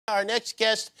Our next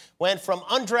guest went from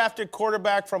undrafted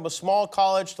quarterback from a small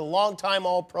college to longtime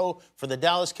All-Pro for the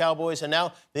Dallas Cowboys, and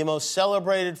now the most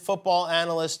celebrated football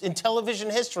analyst in television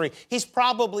history. He's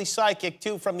probably psychic,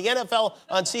 too, from the NFL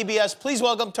on CBS. Please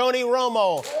welcome Tony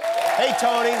Romo. Hey,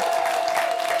 Tony.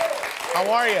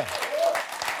 How are you?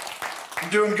 I'm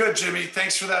doing good, Jimmy.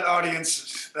 Thanks for that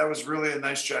audience. That was really a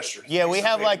nice gesture. Yeah, we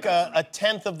have like a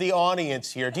tenth of the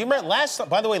audience here. Do you remember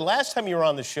by the way, last time you were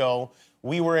on the show,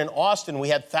 we were in Austin. We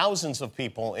had thousands of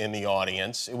people in the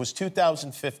audience. It was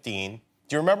 2015.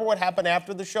 Do you remember what happened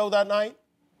after the show that night?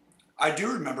 I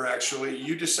do remember, actually.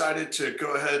 You decided to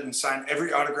go ahead and sign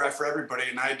every autograph for everybody,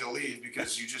 and I had to leave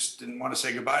because you just didn't want to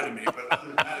say goodbye to me. But other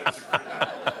than that, it was a great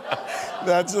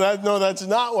night. No, that's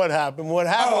not what happened. What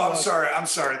happened I'm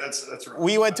sorry. That's right.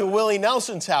 We went to Willie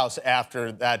Nelson's house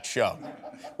after that show.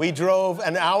 We drove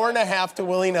an hour and a half to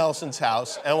Willie Nelson's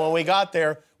house, and when we got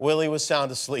there, Willie was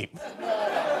sound asleep.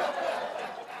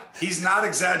 He's not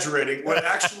exaggerating. What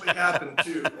actually happened,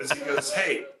 too, is he goes,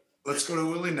 hey, let's go to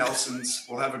Willie Nelson's.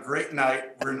 We'll have a great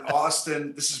night. We're in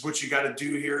Austin. This is what you got to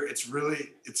do here. It's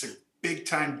a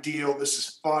big-time deal. This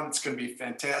is fun. It's going to be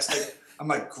fantastic. I'm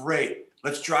like, great.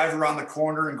 Let's drive around the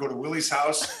corner and go to Willie's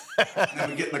house. And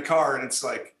then we get in the car, and it's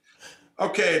like,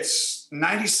 okay, it's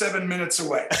 97 minutes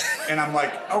away. And I'm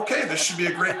like, okay, this should be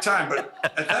a great time. But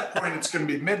at that point, it's going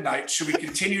to be midnight. Should we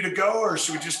continue to go, or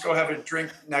should we just go have a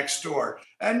drink next door?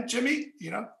 And Jimmy,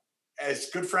 as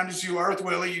good friend as you are with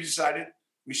Willie, you decided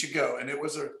we should go. And it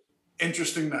was an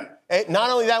interesting night.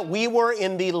 Not only that, we were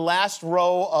in the last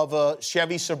row of a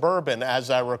Chevy Suburban,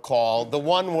 as I recall, the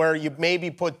one where you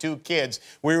maybe put two kids.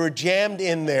 We were jammed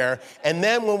in there. And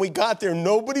then when we got there,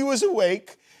 nobody was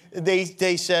awake.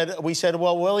 We said,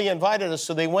 well, Willie invited us,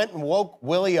 so they went and woke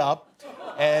Willie up,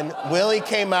 and Willie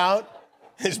came out.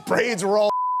 His braids were all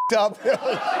up.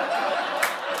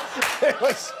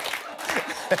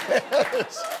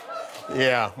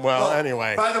 Yeah, well,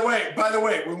 anyway. By the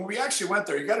way, when we actually went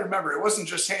there, you got to remember, it wasn't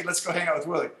just, hey, let's go hang out with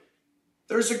Willie.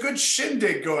 There's a good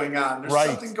shindig going on. There's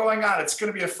something going on. It's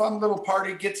going to be a fun little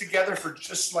party, get together for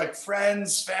just like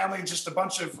friends, family, just a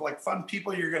bunch of like fun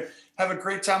people. You're going to have a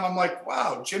great time. I'm like,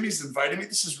 wow, Jimmy's inviting me.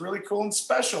 This is really cool and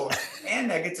special. And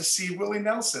I get to see Willie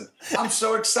Nelson. I'm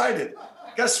so excited.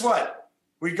 Guess what?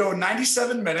 We go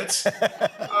 97 minutes.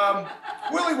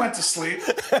 Willie went to sleep.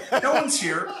 No one's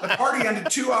here. The party ended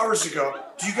 2 hours ago.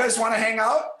 Do you guys want to hang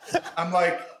out? I'm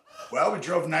like, well, we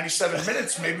drove 97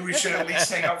 minutes. Maybe we should at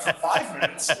least hang out for 5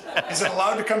 minutes. Is it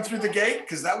allowed to come through the gate?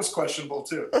 Because that was questionable,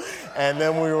 too. And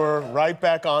then we were right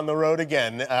back on the road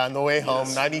again on the way home,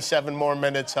 yes. 97 more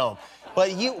minutes home.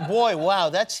 But wow,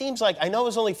 that seems like, I know it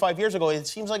was only 5 years ago. It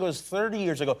seems like it was 30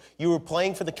 years ago. You were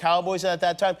playing for the Cowboys at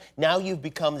that time. Now you've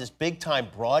become this big-time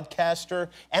broadcaster.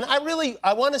 And I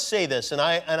want to say this, and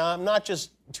I'm not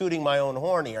just tooting my own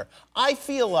horn here. I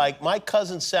feel like my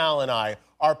cousin Sal and I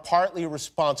are partly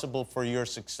responsible for your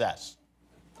success.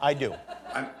 I do.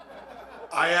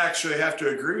 I actually have to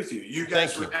agree with you. You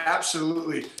guys were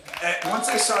absolutely... Once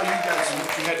I saw you guys and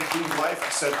what you had to do in life, I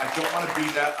said, I don't want to be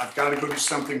that. I've got to go do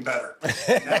something better.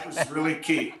 And that was really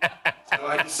key. So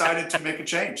I decided to make a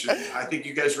change. And I think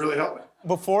you guys really helped me.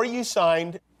 Before you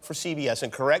signed for CBS,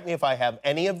 and correct me if I have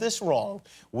any of this wrong,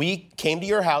 we came to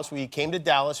your house. We came to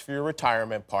Dallas for your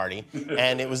retirement party,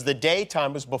 and it was the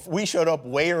daytime. We showed up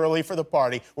way early for the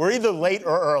party. We're either late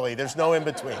or early. There's no in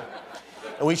between.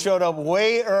 And we showed up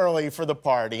way early for the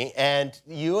party, and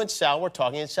you and Sal were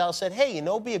talking, and Sal said, hey,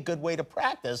 it'd be a good way to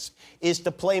practice is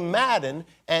to play Madden,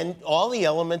 and all the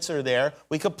elements are there.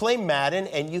 We could play Madden,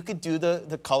 and you could do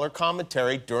the color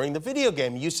commentary during the video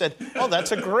game. You said, oh,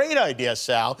 that's a great idea,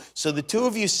 Sal. So the two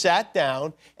of you sat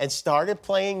down and started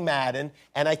playing Madden,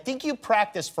 and I think you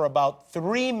practiced for about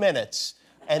 3 minutes,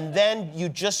 and then you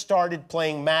just started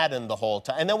playing Madden the whole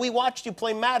time. And then we watched you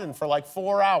play Madden for like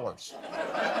 4 hours.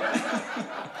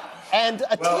 And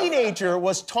a teenager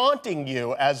was taunting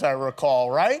you, as I recall,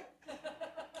 right?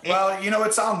 Well,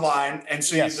 it's online, and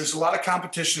so there's a lot of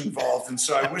competition involved, and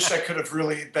so I wish I could have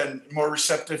really been more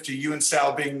receptive to you and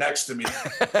Sal being next to me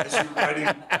as you're writing,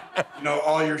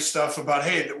 all your stuff about,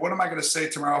 hey, what am I going to say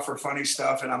tomorrow for funny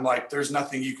stuff? And I'm like, there's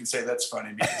nothing you can say that's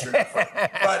funny because you're not funny.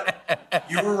 But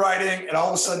you were writing, and all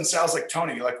of a sudden Sal's like,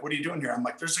 Tony, like, what are you doing here? I'm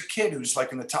like, there's a kid who's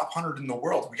like in the top 100 in the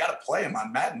world. We got to play him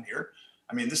on Madden here.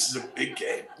 I mean, this is a big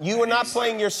game. You were not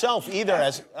playing yourself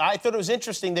either. I thought it was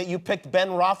interesting that you picked Ben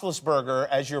Roethlisberger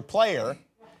as your player,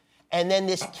 and then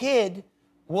this kid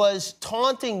was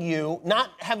taunting you,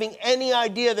 not having any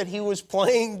idea that he was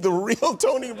playing the real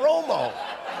Tony Romo.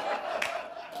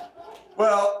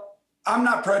 Well, I'm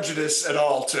not prejudiced at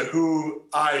all to who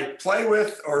I play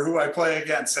with or who I play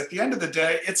against. At the end of the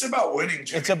day, it's about winning,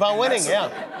 Jimmy. It's about winning, yeah.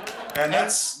 And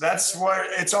that's what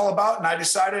it's all about. And I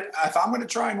decided if I'm going to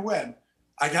try and win,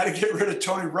 I got to get rid of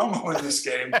Tony Romo in this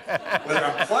game, whether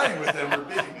I'm playing with him or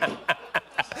beating him.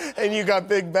 And you got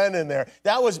Big Ben in there.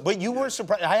 But you were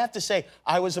surprised. I have to say,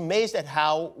 I was amazed at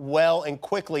how well and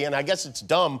quickly, and I guess it's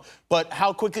dumb, but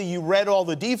how quickly you read all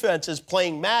the defenses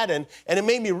playing Madden, and it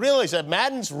made me realize that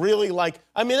Madden's really like,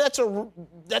 I mean,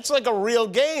 that's like a real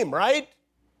game, right?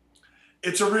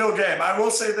 It's a real game. I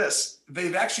will say this.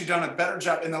 They've actually done a better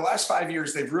job. In the last 5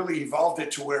 years, they've really evolved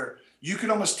it to where you can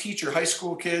almost teach your high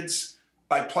school kids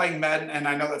by playing Madden. And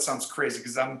I know that sounds crazy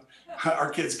because our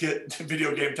kids get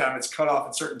video game time. It's cut off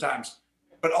at certain times.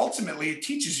 But ultimately, it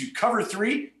teaches you cover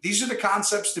 3. These are the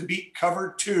concepts to beat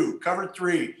cover 2, cover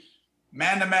 3,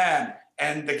 man-to-man.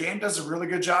 And the game does a really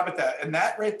good job at that. And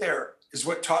that right there is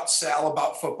what taught Sal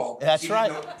about football. That's right.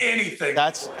 He didn't know anything.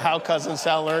 That's how Cousin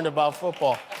Sal learned about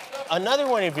football. Another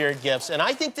one of your gifts, and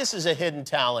I think this is a hidden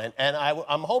talent, and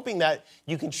I'm hoping that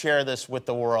you can share this with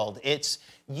the world. It's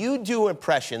you do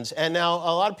impressions, and now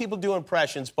a lot of people do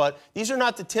impressions, but these are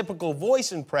not the typical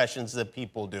voice impressions that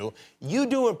people do. You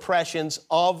do impressions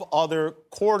of other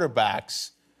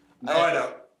quarterbacks. No, I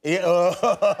don't.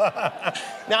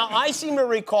 Now, I seem to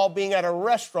recall being at a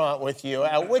restaurant with you,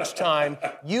 at which time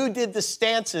you did the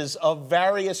stances of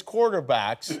various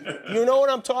quarterbacks. You know what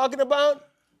I'm talking about?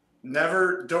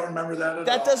 Never, don't remember that at all.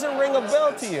 That doesn't ring a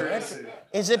bell to you.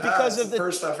 Is it because of the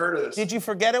first I've heard of this? Did you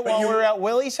forget it while we were at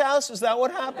Willie's house? Is that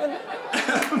what happened?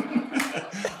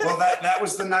 Well, that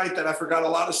was the night that I forgot a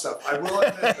lot of stuff. I will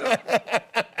admit, though,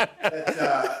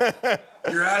 that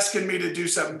you're asking me to do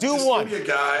something. Do one. Give me a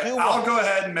guy. I'll go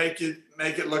ahead and make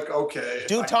it look okay.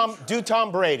 Do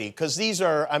Tom Brady, because these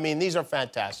are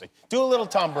fantastic. Do a little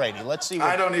Tom Brady. Let's see.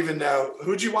 I don't even know.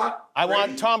 Who'd you want? I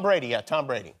want Tom Brady. Yeah, Tom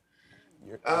Brady.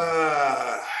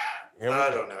 I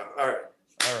don't know. All right.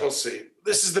 We'll see.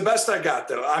 This is the best I got,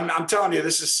 though. I'm telling you,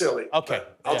 this is silly. Okay.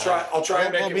 I'll try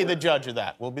and make it We'll be work. the judge of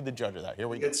that. We'll be the judge of that. Here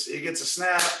we go. He gets a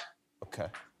snap. Okay.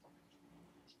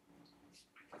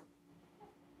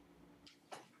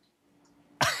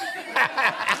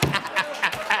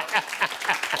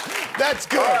 That's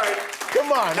good. All right.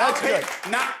 Come on, that's good.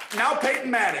 Now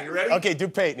Peyton Manning. You ready? Okay, do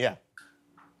Peyton, yeah.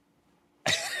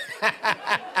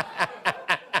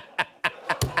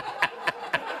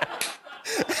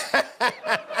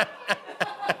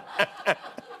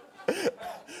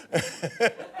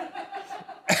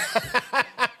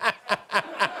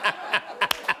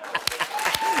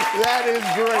 That is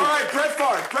great. All right, Brett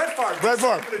Favre.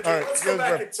 All right, let's go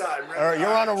back in time. All right,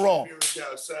 you're on a roll. Here we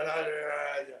go. So,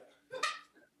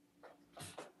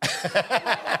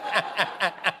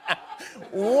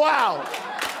 Wow.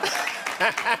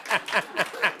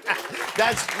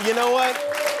 That's, you know what?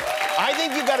 I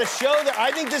think you got to show that.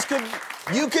 I think this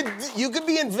you could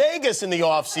be in Vegas in the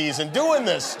off season doing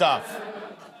this stuff.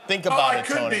 Think about it,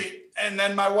 Tony. I could be. And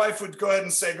then my wife would go ahead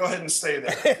and say, go ahead and stay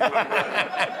there.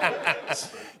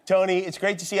 Tony, it's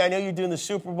great to see you. I know you're doing the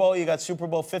Super Bowl. You got Super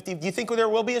Bowl 50. Do you think there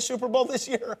will be a Super Bowl this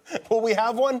year? Will we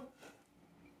have one?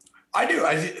 I do.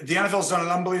 The NFL's done an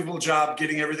unbelievable job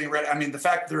getting everything ready. I mean, the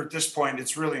fact they're at this point,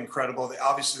 it's really incredible.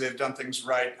 Obviously, they've done things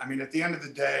right. I mean, at the end of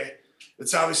the day,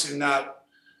 it's obviously not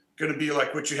going to be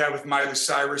like what you had with Miley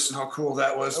Cyrus and how cool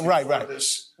that was. Right.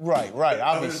 This. Right, obviously.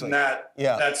 Other than that,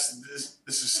 yeah. This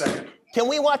is second. Can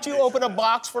we watch you open a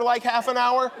box for like half an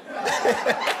hour?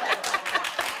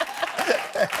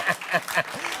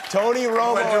 Tony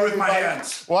Romo. What I do with my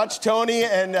hands. Watch Tony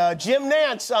and Jim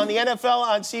Nantz on the NFL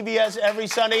on CBS every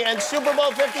Sunday. And Super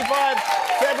Bowl 55,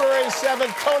 February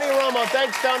 7th. Tony Romo.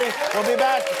 Thanks, Tony. We'll be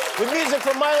back with music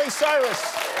from Miley Cyrus.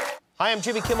 Hi, I'm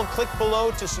Jimmy Kimmel. Click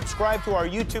below to subscribe to our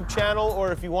YouTube channel,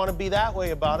 or if you want to be that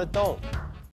way about it, don't.